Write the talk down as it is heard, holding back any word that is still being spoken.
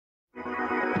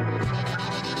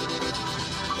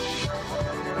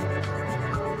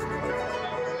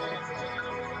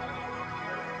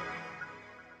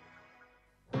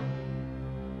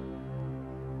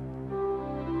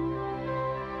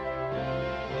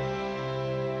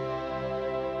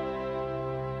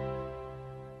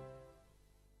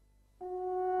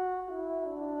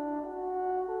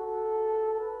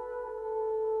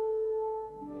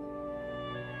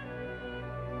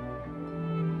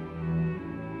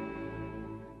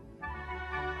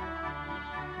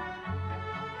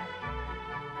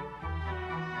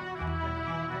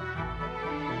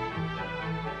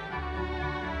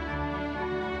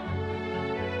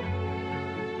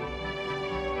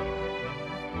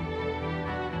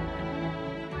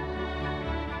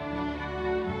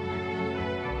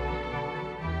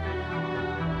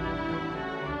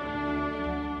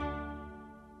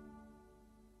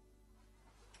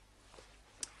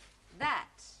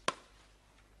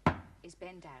is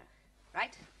Glendarroch,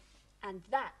 right? And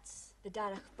that's the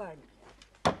Darroch burn,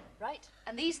 right?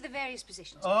 And these are the various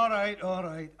positions. All right.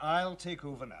 I'll take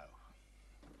over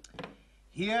now.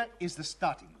 Here is the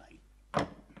starting line.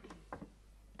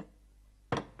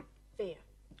 There.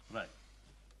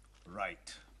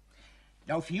 Right.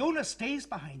 Now, Fiona stays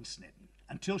behind Snedden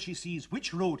until she sees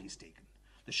which road he's taken.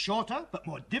 The shorter but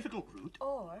more difficult route.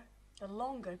 Or the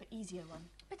longer but easier one.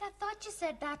 But I thought you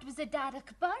said that was a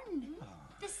Darroch burn. Oh.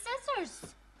 The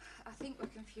scissors. I think we're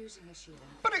confusing her, Sheila.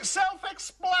 But it's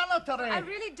self-explanatory. I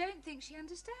really don't think she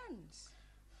understands.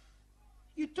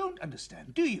 You don't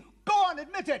understand, do you? Go on,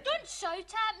 admit it. Don't shout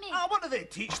at me. Ah, what do they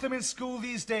teach them in school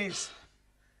these days?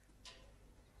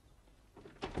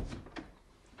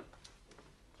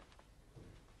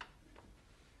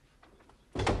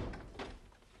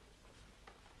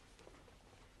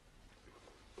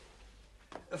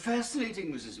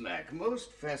 Fascinating, Mrs. Mack,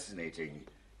 most fascinating.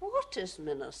 What is,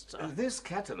 Minister? This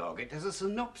catalogue, it has a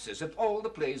synopsis of all the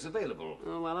plays available.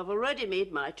 Oh, well, I've already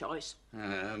made my choice.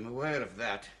 I'm aware of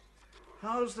that.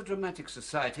 How's the Dramatic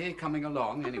Society coming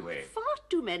along, anyway? Far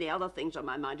too many other things on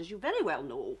my mind, as you very well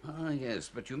know. Ah, yes,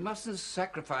 but you mustn't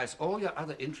sacrifice all your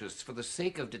other interests for the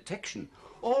sake of detection.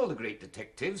 All the great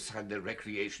detectives had their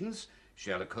recreations.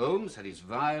 Sherlock Holmes had his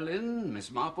violin, Miss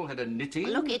Marple had her knitting.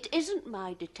 Look, it isn't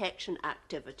my detection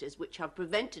activities which have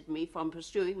prevented me from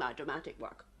pursuing my dramatic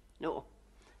work. No,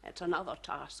 it's another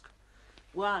task.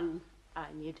 One, I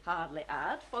need hardly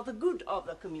add, for the good of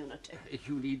the community.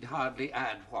 You need hardly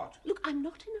add what? Look, I'm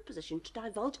not in a position to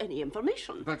divulge any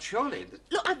information. But surely...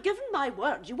 Look, I've given my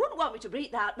word. You wouldn't want me to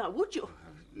break that now, would you?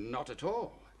 Not at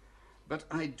all. But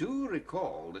I do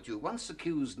recall that you once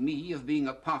accused me of being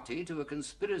a party to a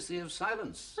conspiracy of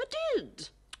silence. I did.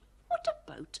 What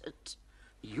about it?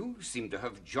 You seem to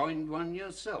have joined one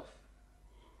yourself.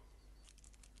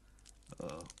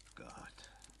 Oh, God.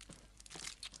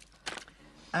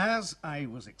 As I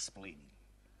was explaining,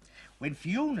 when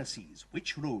Fiona sees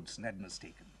which road Snedden has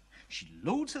taken, she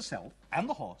loads herself and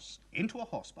the horse into a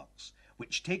horse box,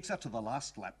 which takes her to the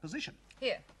last lap position.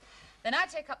 Here. Then I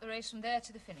take up the race from there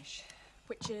to the finish.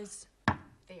 Which is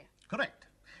there. Correct.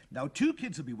 Now, two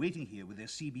kids will be waiting here with their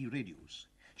CB radios.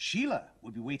 Sheila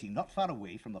will be waiting not far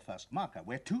away from the first marker,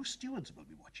 where two stewards will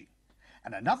be watching.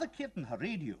 And another kid in her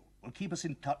radio will keep us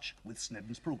in touch with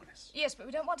Snedden's progress. Yes, but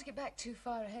we don't want to get back too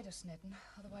far ahead of Snedden,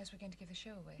 otherwise we're going to give the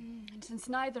show away. And since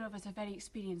neither of us are very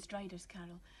experienced riders,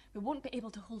 Carol, we won't be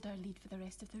able to hold our lead for the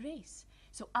rest of the race.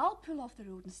 So I'll pull off the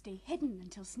road and stay hidden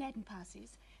until Snedden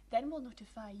passes. Then we'll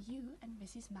notify you and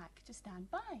Mrs. Mack to stand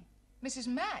by. Mrs.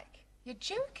 Mack? You're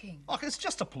joking. Oh, it's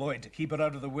just a ploy to keep her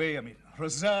out of the way. I mean,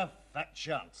 reserve that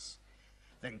chance.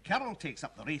 Then Carol takes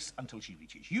up the race until she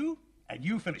reaches you, and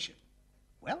you finish it.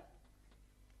 Well?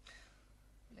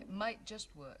 It might just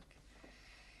work.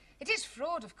 It is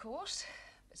fraud, of course,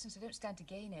 but since I don't stand to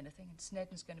gain anything, and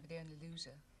Snedden's going to be the only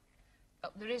loser. Oh,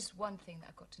 there is one thing that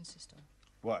I've got to insist on.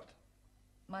 What?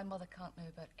 My mother can't know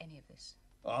about any of this.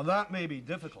 Oh, that may be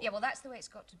difficult. Yeah, well, that's the way it's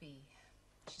got to be.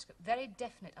 She's got very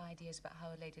definite ideas about how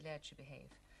a Lady Laird should behave.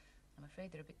 I'm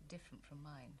afraid they're a bit different from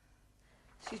mine.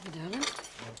 Excuse me, darling.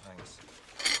 No, thanks.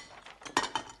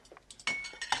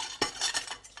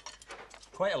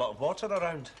 Quite a lot of water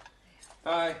around.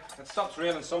 Aye, it stops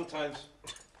raining sometimes.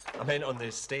 I meant on the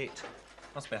estate.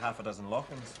 Must be half a dozen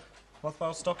lock-ins.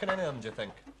 Worthwhile stocking any of them, do you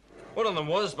think? One of them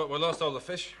was, but we lost all the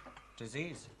fish.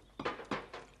 Disease?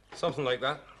 Something like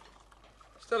that.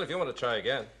 Still, if you want to try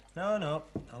again. No.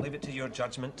 I'll leave it to your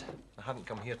judgment. I haven't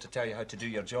come here to tell you how to do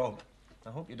your job. I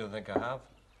hope you don't think I have.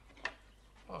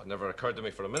 Oh, it never occurred to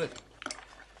me for a minute.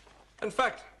 In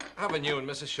fact, having you and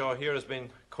Mrs. Shaw here has been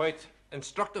quite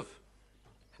instructive.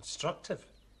 Instructive?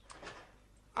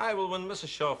 Aye, well, when Mrs.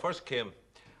 Shaw first came,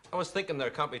 I was thinking there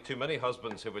can't be too many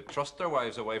husbands who would trust their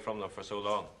wives away from them for so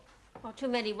long. Or too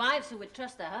many wives who would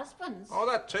trust their husbands. Oh,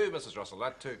 that too, Mrs. Russell,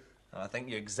 that too. I think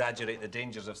you exaggerate the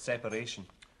dangers of separation.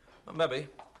 Well, maybe.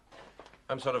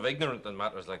 I'm sort of ignorant in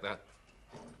matters like that.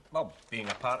 Well, being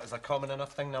apart is a common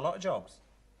enough thing in a lot of jobs.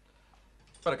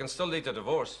 But it can still lead to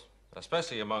divorce,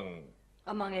 especially among...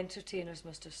 Among entertainers,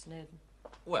 Mr. Snedden.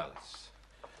 Well, it's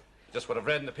just what I've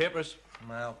read in the papers.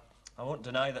 Well, I won't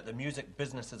deny that the music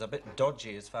business is a bit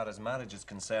dodgy as far as marriage is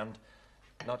concerned.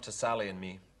 Not to Sally and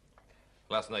me.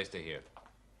 Well, that's nice to hear.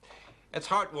 It's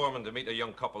heartwarming to meet a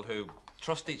young couple who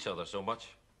trust each other so much.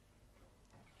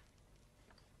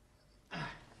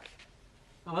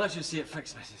 Well, let's just see if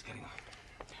Fixmas is getting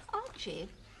on. Archie,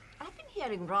 I've been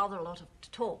hearing rather a lot of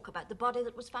talk about the body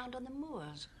that was found on the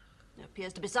moors. There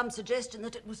appears to be some suggestion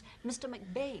that it was Mr.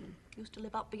 McBain, who used to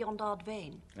live up beyond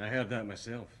Ardvane. I heard that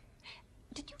myself.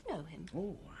 Did you know him?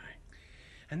 Oh,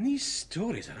 And these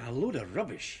stories are a load of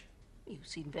rubbish. You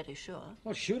seem very sure.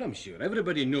 Well, sure, I'm sure.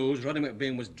 Everybody knows Roddy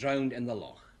McBain was drowned in the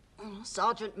loch.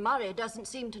 Sergeant Murray doesn't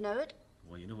seem to know it.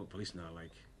 Well, you know what policemen are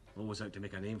like. Always out to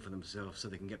make a name for themselves so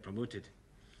they can get promoted.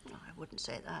 Oh, I wouldn't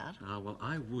say that. Ah, well,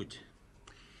 I would.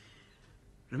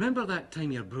 Remember that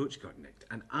time your brooch got nicked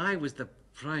and I was the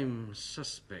prime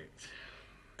suspect?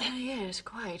 Yes,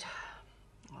 quite.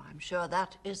 Well, I'm sure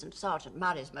that isn't Sergeant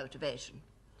Murray's motivation.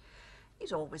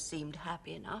 He's always seemed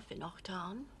happy enough in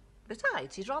Ochtown.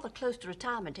 Besides, he's rather close to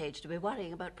retirement age to be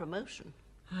worrying about promotion.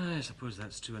 I suppose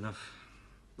that's true enough.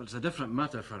 But it's a different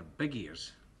matter for big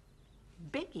ears.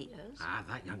 Big ears? Ah,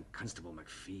 that young Constable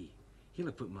McPhee. He'll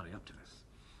have put Murray up to this.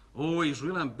 Oh, he's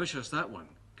real ambitious, that one.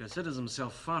 Considers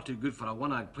himself far too good for a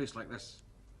one-eyed place like this.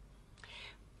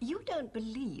 You don't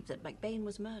believe that McBain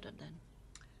was murdered, then?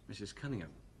 Mrs.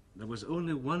 Cunningham, there was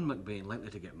only one McBain likely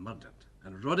to get murdered.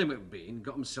 And Roddy McBain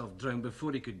got himself drowned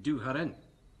before he could do her in.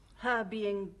 Her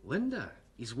being... Linda,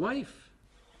 his wife.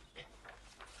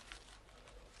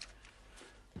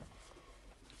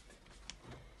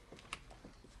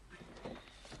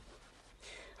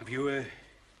 Have you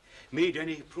made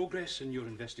any progress in your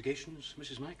investigations,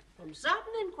 Mrs. Mack? From certain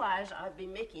inquiries I've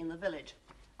been making in the village,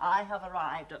 I have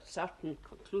arrived at certain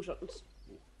conclusions.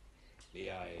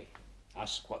 May I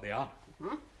ask what they are?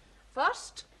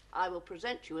 First, I will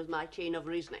present you with my chain of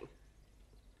reasoning.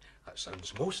 That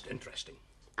sounds most interesting.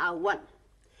 Now, 1.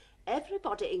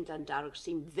 Everybody in Glendarroch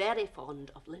seemed very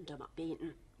fond of Linda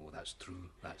McBain. Oh, that's true.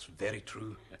 That's very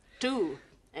true. 2,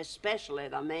 especially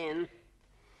the men.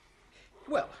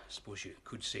 Well, I suppose you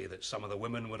could say that some of the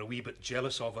women were a wee bit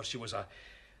jealous of her. She was a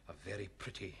very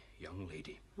pretty young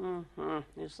lady. You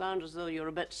sound as though you're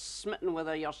a bit smitten with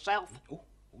her yourself. Oh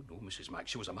no, Mrs. Mack.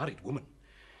 She was a married woman.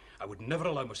 I would never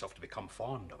allow myself to become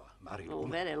fond of a married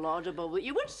woman. Very laudable, but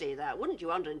you would say that, wouldn't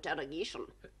you, under interrogation?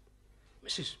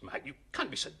 Mrs. Mack, you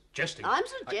can't be suggesting... I'm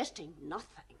suggesting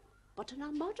nothing. But in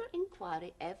a murder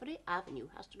inquiry, every avenue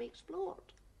has to be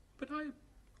explored. But I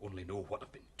only know what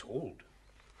I've been told.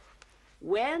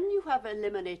 When you have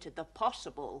eliminated the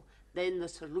possible, then the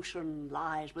solution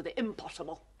lies with the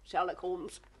impossible, Sherlock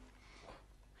Holmes.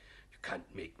 You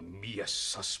can't make me a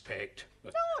suspect.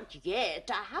 Not yet.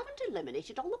 I haven't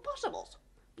eliminated all the possibles.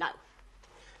 Now,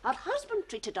 her husband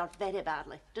treated her very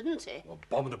badly, didn't he?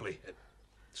 Abominably.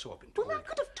 So I've been told. Well, that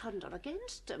could have turned her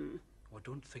against him. Oh, I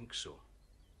don't think so.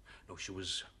 No, she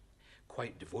was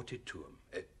quite devoted to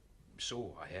him.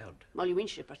 So I heard. Well, you mean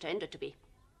she pretended to be?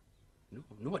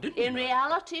 No, I didn't. In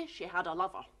reality, she had a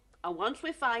lover. And once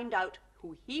we find out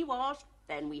who he was,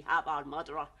 then we have our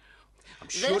murderer. I'm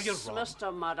sure you're This wrong.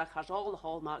 Mr. Murdoch has all the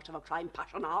hallmarks of a crime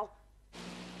passional.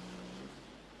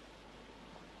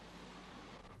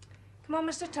 Come on,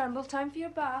 Mr. Turnbull, time for your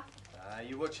bath.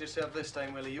 You watch yourself this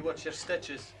time, Willie. You watch your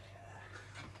stitches.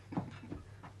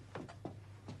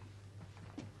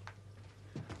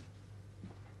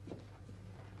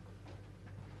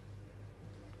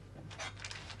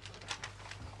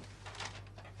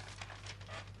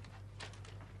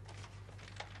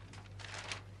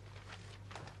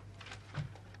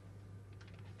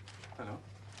 Hello?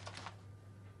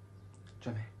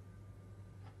 Jimmy?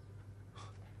 What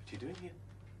are you doing here?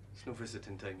 It's no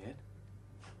visiting time yet.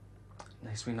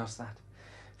 Nice wee nuss, that.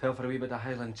 Fell for a wee bit of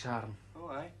Highland charm. Oh,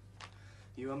 aye.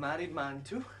 You a married man,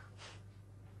 too?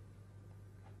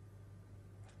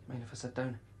 Mind if I sit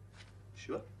down?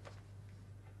 Sure.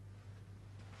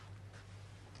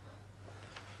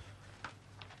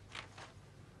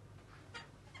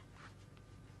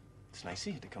 It's nice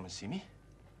of you to come and see me.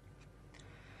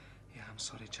 Yeah, I'm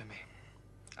sorry, Jimmy.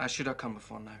 I should have come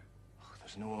before now. Oh,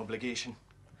 there's no obligation.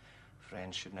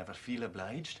 Friends should never feel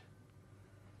obliged.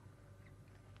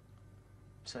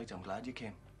 Besides, I'm glad you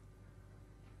came.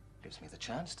 Gives me the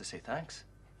chance to say thanks.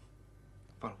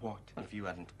 For what? Well, if you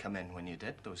hadn't come in when you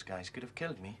did, those guys could have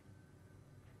killed me.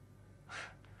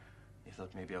 They thought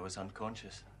maybe I was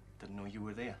unconscious. Didn't know you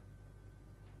were there.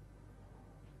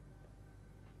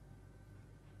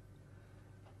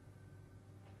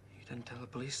 You didn't tell the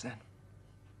police then?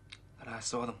 That I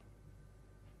saw them?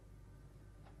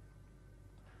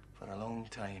 For a long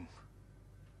time,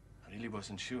 I really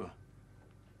wasn't sure.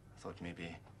 I thought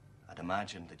maybe I'd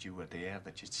imagined that you were there,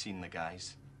 that you'd seen the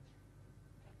guys.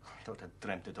 I thought I'd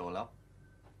dreamt it all up.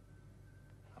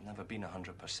 I've never been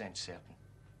 100% certain,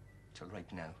 till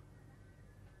right now.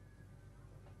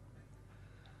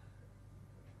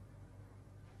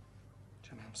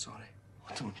 Jimmy, I'm sorry.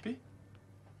 Oh, don't be.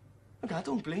 Look, I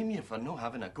don't blame you for not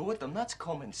having a go at them. That's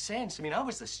common sense. I mean, I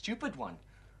was the stupid one.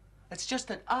 It's just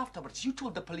that afterwards, you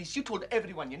told the police, you told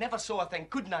everyone, you never saw a thing,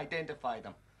 couldn't identify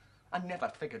them. I never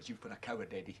figured you for a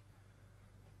coward, Eddie.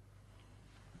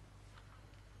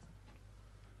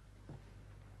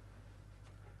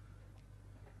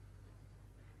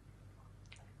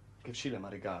 Give Sheila my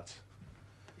regards.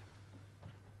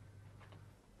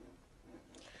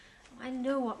 I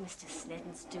know what Mr.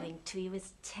 Snedden's doing to you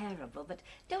is terrible, but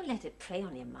don't let it prey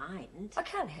on your mind. I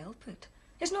can't help it.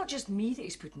 It's not just me that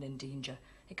he's putting in danger.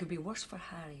 It could be worse for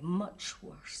Harry, much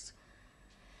worse.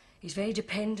 He's very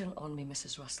dependent on me,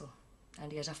 Mrs. Russell,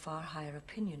 and he has a far higher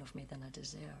opinion of me than I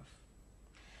deserve.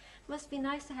 Must be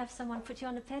nice to have someone put you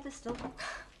on a pedestal.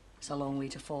 It's a long way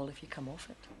to fall if you come off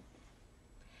it.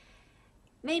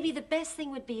 Maybe the best thing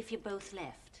would be if you both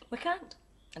left. We can't,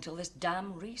 until this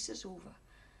damn race is over.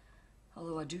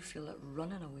 Although I do feel like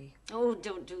running away. Oh,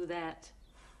 don't do that.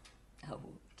 I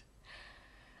won't.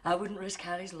 I wouldn't risk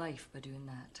Harry's life by doing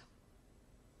that.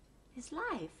 His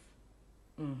life?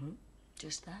 Mm-hmm.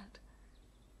 Just that.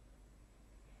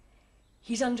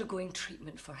 He's undergoing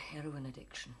treatment for heroin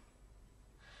addiction.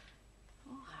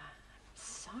 Oh, I'm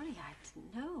sorry, I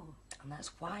didn't know. And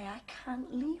that's why I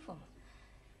can't leave him.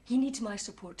 He needs my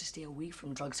support to stay away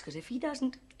from drugs, because if he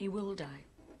doesn't, he will die.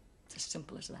 It's as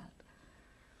simple as that.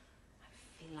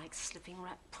 I feel like slipping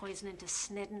rat poison into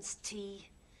Snedden's tea.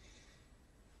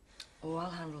 Oh, I'll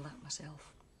handle that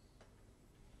myself.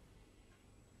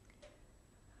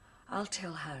 I'll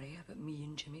tell Harry about me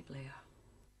and Jimmy Blair.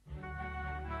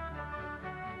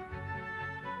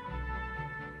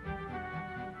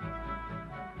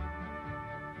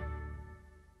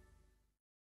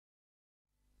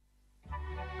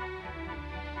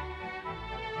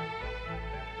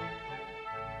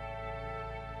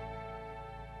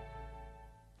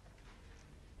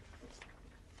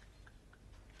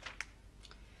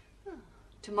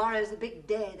 Tomorrow's the big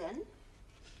day, then.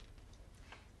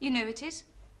 You know it is.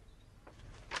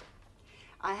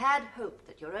 I had hoped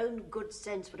that your own good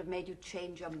sense would have made you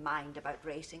change your mind about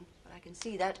racing, but I can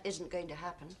see that isn't going to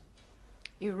happen.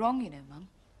 You're wrong, you know, Mum.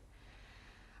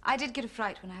 I did get a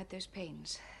fright when I had those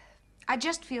pains. I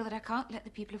just feel that I can't let the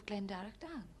people of Glendarroch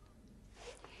down.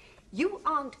 You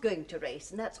aren't going to race,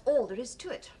 and that's all there is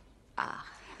to it. Ah.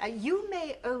 You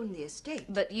may own the estate.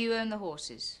 But you own the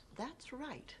horses. That's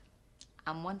right.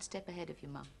 I'm one step ahead of you,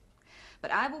 Mum. But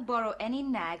I will borrow any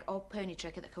nag or pony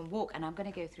tracker that can walk, and I'm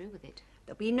going to go through with it.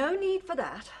 There'll be no need for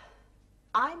that.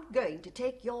 I'm going to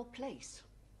take your place.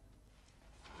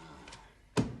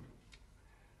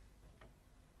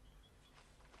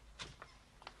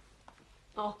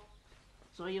 Oh,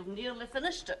 so you've nearly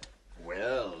finished it.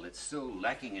 Well, it's so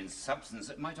lacking in substance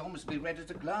it might almost be read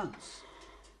at a glance.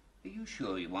 Are you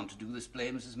sure you want to do this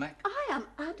play, Mrs. Mack? I am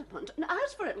adamant, and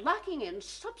as for it lacking in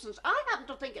substance, I happen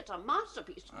to think it's a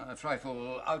masterpiece. A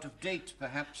trifle out of date,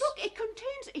 perhaps? Look, it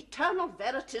contains eternal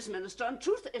verities, Minister, and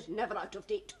truth is never out of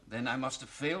date. Then I must have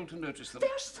failed to notice them. They're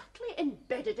subtly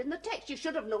embedded in the text. You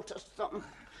should have noticed them.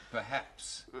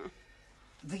 Perhaps.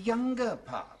 The younger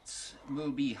parts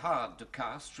will be hard to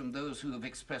cast from those who have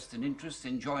expressed an interest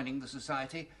in joining the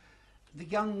society. The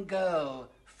young girl,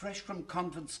 fresh from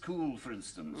convent school, for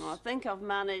instance. I think I've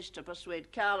managed to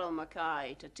persuade Carol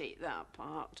Mackay to take that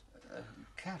part.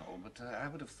 Carol, but I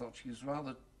would have thought she's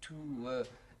rather too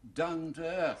down to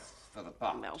earth for the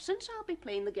part. Well, since I'll be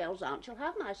playing the girl's aunt, she'll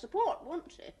have my support,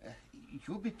 won't she?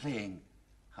 You'll be playing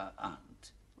her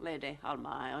aunt? Lady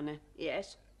Hermione,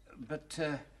 yes. But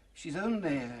she's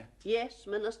only... Yes,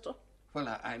 Minister.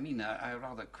 Well, I mean, I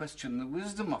rather question the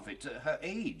wisdom of it. Her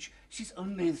age. She's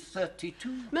only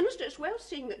 32. Minister, it's well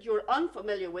seeing that you're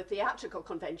unfamiliar with theatrical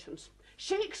conventions.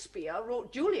 Shakespeare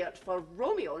wrote Juliet for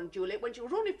Romeo and Juliet when she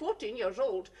was only 14 years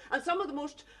old, and some of the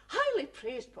most highly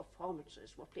praised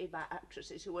performances were played by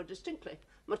actresses who were distinctly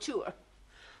mature.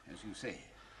 As you say.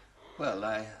 Well,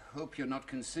 I hope you're not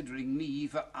considering me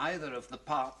for either of the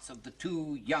parts of the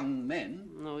two young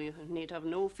men. No, you need have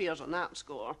no fears on that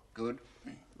score. Good.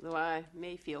 Though I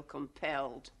may feel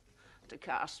compelled to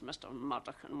cast Mr.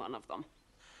 Murdoch in one of them.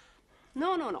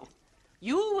 No, no, no.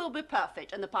 You will be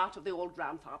perfect in the part of the old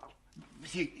grandfather.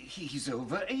 He's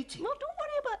over 80. No, don't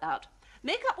worry about that.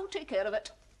 Makeup will take care of it.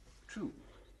 True.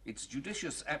 Its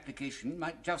judicious application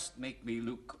might just make me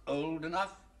look old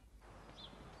enough.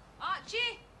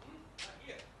 Archie!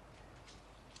 Here.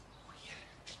 Oh,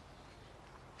 yeah.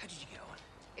 How did you get on?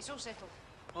 It's all settled.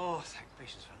 Oh, thank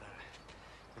patience for that.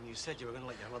 When you said you were going to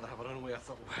let your mother have her own way, I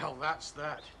thought, well, that's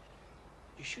that.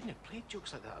 You shouldn't have played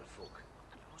jokes like that on folk.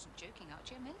 I wasn't joking,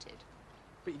 Archie. I meant it.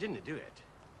 But you didn't do it.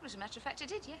 Well, as a matter of fact, I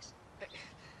did, yes.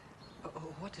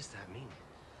 What does that mean?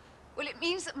 Well, it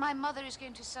means that my mother is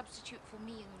going to substitute for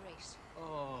me in the race.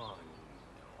 Oh,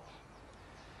 no.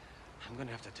 I'm going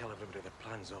to have to tell everybody the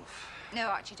plan's off. No,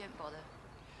 Archie, don't bother.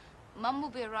 Mum will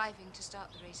be arriving to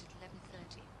start the race at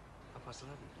 11:30. 11:30?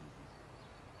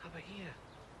 How about here?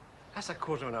 That's a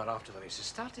quarter of an hour after the race has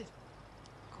started.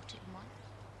 Got it in one.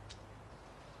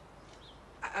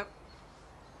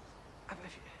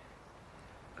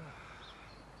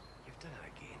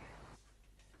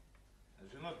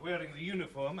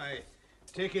 uniform, I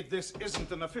take it this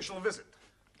isn't an official visit.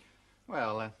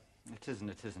 Well, it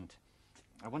isn't.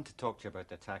 I want to talk to you about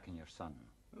the attack on your son.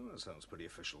 Oh, that sounds pretty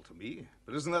official to me.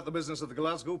 But isn't that the business of the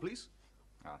Glasgow police?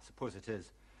 I suppose it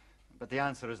is. But the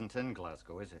answer isn't in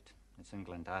Glasgow, is it? It's in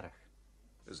Glendarroch.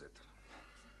 Is it?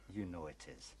 You know it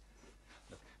is.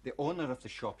 Look, the owner of the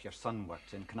shop your son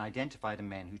works in can identify the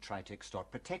men who tried to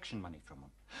extort protection money from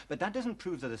him. But that doesn't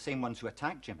prove they're the same ones who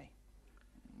attacked Jimmy.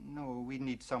 No, we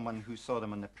need someone who saw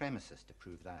them on the premises to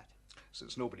prove that.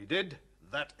 Since nobody did,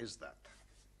 that is that.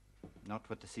 Not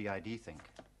what the CID think.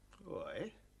 Oh, eh?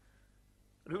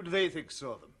 And who do they think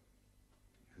saw them?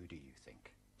 Who do you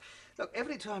think? Look,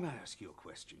 every time I ask you a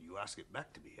question, you ask it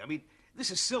back to me. I mean,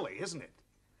 this is silly, isn't it?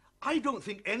 I don't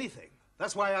think anything.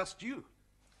 That's why I asked you.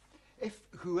 If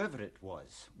whoever it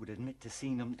was would admit to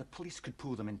seeing them, the police could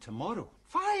pull them in tomorrow.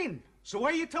 Fine! So why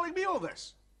are you telling me all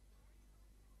this?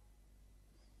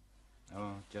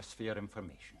 Oh, just for your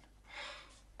information.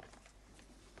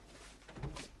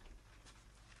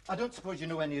 I don't suppose you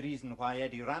know any reason why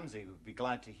Eddie Ramsay would be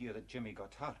glad to hear that Jimmy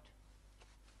got hurt.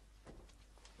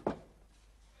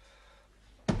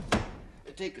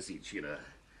 Take a seat, Sheila.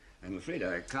 I'm afraid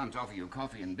I can't offer you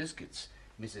coffee and biscuits.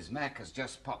 Mrs. Mack has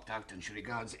just popped out and she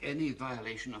regards any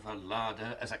violation of her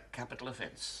larder as a capital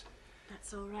offence.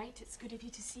 That's all right. It's good of you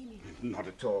to see me. Not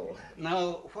at all.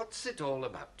 Now, what's it all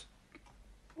about?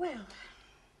 Well,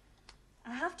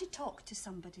 I have to talk to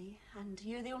somebody, and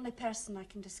you're the only person I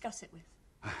can discuss it with.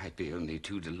 I'd be only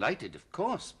too delighted, of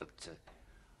course, but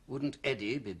wouldn't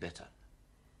Eddie be better?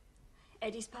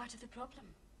 Eddie's part of the problem.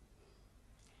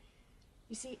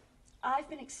 You see, I've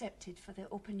been accepted for the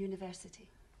Open University.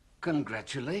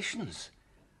 Congratulations.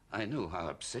 I know how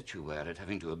upset you were at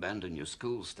having to abandon your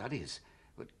school studies.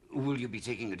 But will you be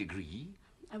taking a degree?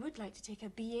 I would like to take a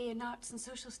BA in Arts and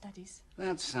Social Studies.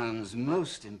 That sounds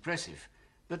most impressive.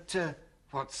 But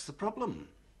what's the problem?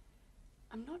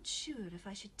 I'm not sure if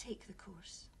I should take the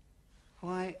course.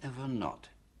 Why ever not?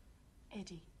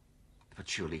 Eddie. But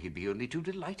surely he'd be only too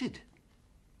delighted.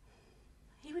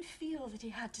 He would feel that he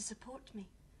had to support me.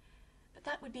 But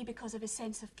that would be because of his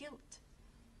sense of guilt.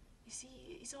 You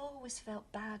see, he's always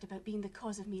felt bad about being the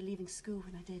cause of me leaving school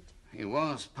when I did. He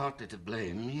was partly to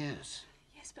blame, yes.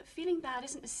 Yes, but feeling bad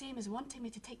isn't the same as wanting me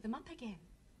to take them up again.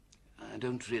 I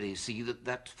don't really see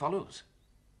that follows.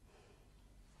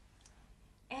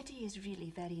 Eddie is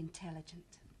really very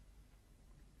intelligent.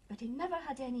 But he never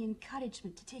had any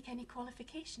encouragement to take any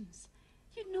qualifications.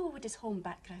 You know what his home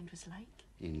background was like.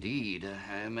 Indeed,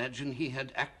 I imagine he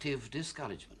had active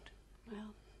discouragement.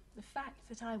 Well, the fact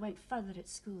that I went further at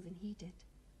school than he did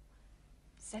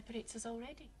separates us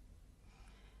already.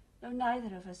 Though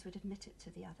neither of us would admit it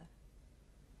to the other.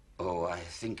 Oh, I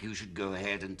think you should go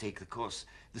ahead and take the course.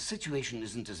 The situation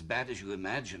isn't as bad as you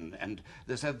imagine, and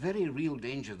there's a very real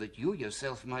danger that you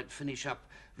yourself might finish up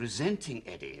resenting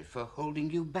Eddie for holding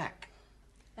you back.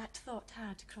 That thought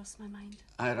had crossed my mind.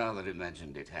 I rather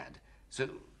imagined it had. So,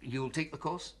 you'll take the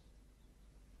course?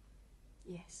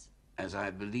 Yes. As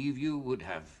I believe you would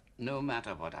have, no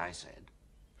matter what I said.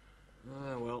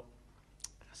 Well,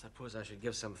 I suppose I should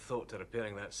give some thought to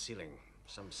repairing that ceiling.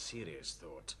 Some serious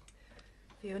thought.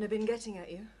 Fiona been getting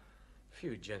at you?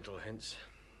 Few gentle hints.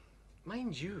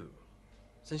 Mind you,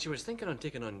 since she was thinking on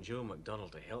taking on Joe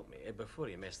MacDonald to help me, before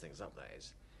he messed things up, that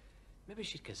is, maybe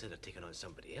she'd consider taking on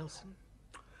somebody else.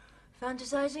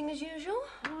 Fantasizing as usual?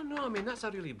 Oh, no, I mean, that's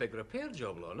a really big repair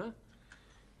job, Lorna.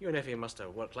 You and Effie must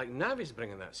have worked like navvies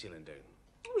bringing that ceiling down.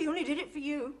 We only did it for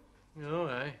you. Oh,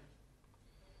 aye.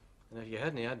 And if you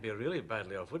hadn't, I'd be really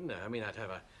badly off, wouldn't I? I mean, I'd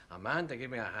have a man to give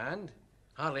me a hand.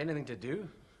 Hardly anything to do.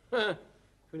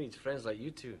 Who needs friends like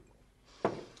you two?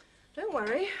 Don't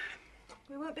worry.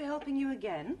 We won't be helping you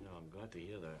again. No, I'm glad to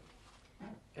hear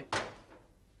that.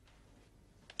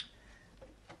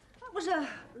 That was a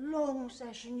long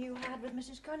session you had with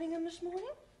Mrs. Cunningham this morning.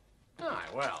 Aye,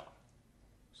 well.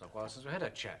 So far since we had a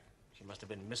chat. She must have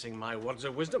been missing my words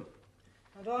of wisdom.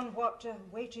 And on what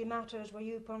weighty matters were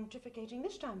you pontificating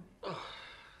this time? Oh,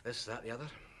 this, that, the other.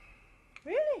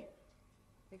 Really?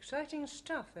 Exciting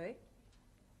stuff, eh?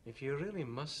 If you really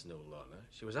must know, Lorna,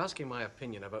 she was asking my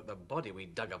opinion about the body we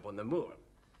dug up on the moor.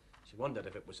 She wondered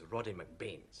if it was Roddy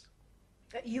McBain's.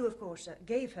 You, of course,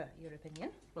 gave her your opinion.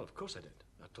 Well, of course I did.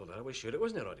 I told her I was sure it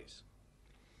wasn't Roddy's.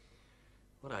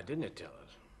 What I didn't tell her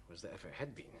was that if it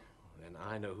had been, then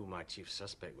I know who my chief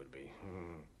suspect would be.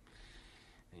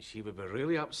 And she would be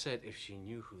really upset if she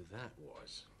knew who that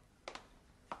was.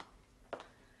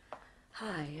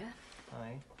 Hi.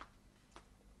 Hi.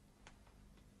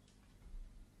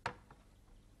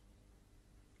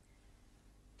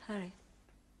 Harry.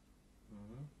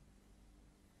 Mm-hmm.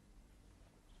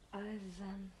 I've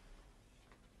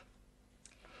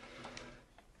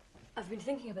I've been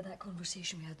thinking about that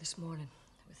conversation we had this morning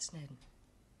with Snedden.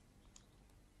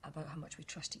 About how much we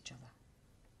trust each other.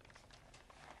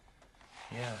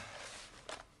 Yeah.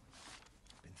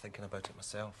 I've been thinking about it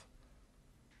myself.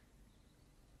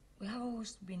 We have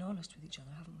always been honest with each other,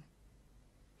 haven't we?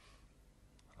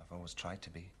 I've always tried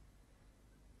to be.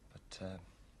 But,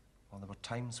 well, there were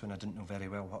times when I didn't know very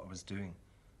well what I was doing.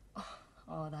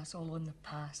 Oh, that's all in the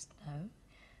past now.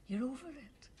 You're over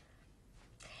it.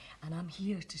 And I'm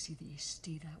here to see that you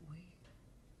stay that way.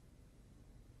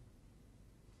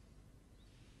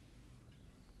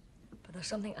 But there's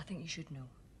something I think you should know.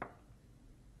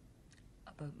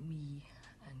 About me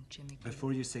and Jimmy.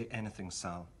 Before you say anything,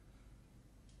 Sal,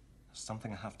 there's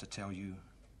something I have to tell you.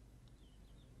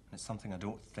 And it's something I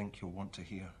don't think you'll want to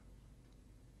hear.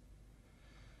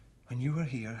 When you were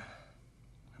here,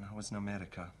 and I was in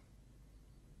America,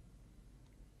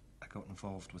 I got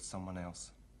involved with someone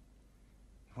else.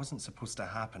 It wasn't supposed to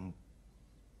happen,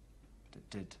 but it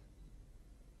did.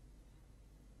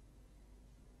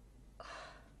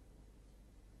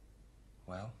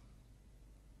 Well,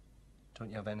 don't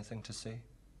you have anything to say?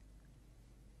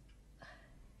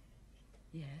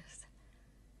 Yes.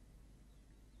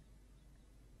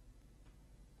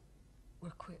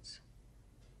 We're quits.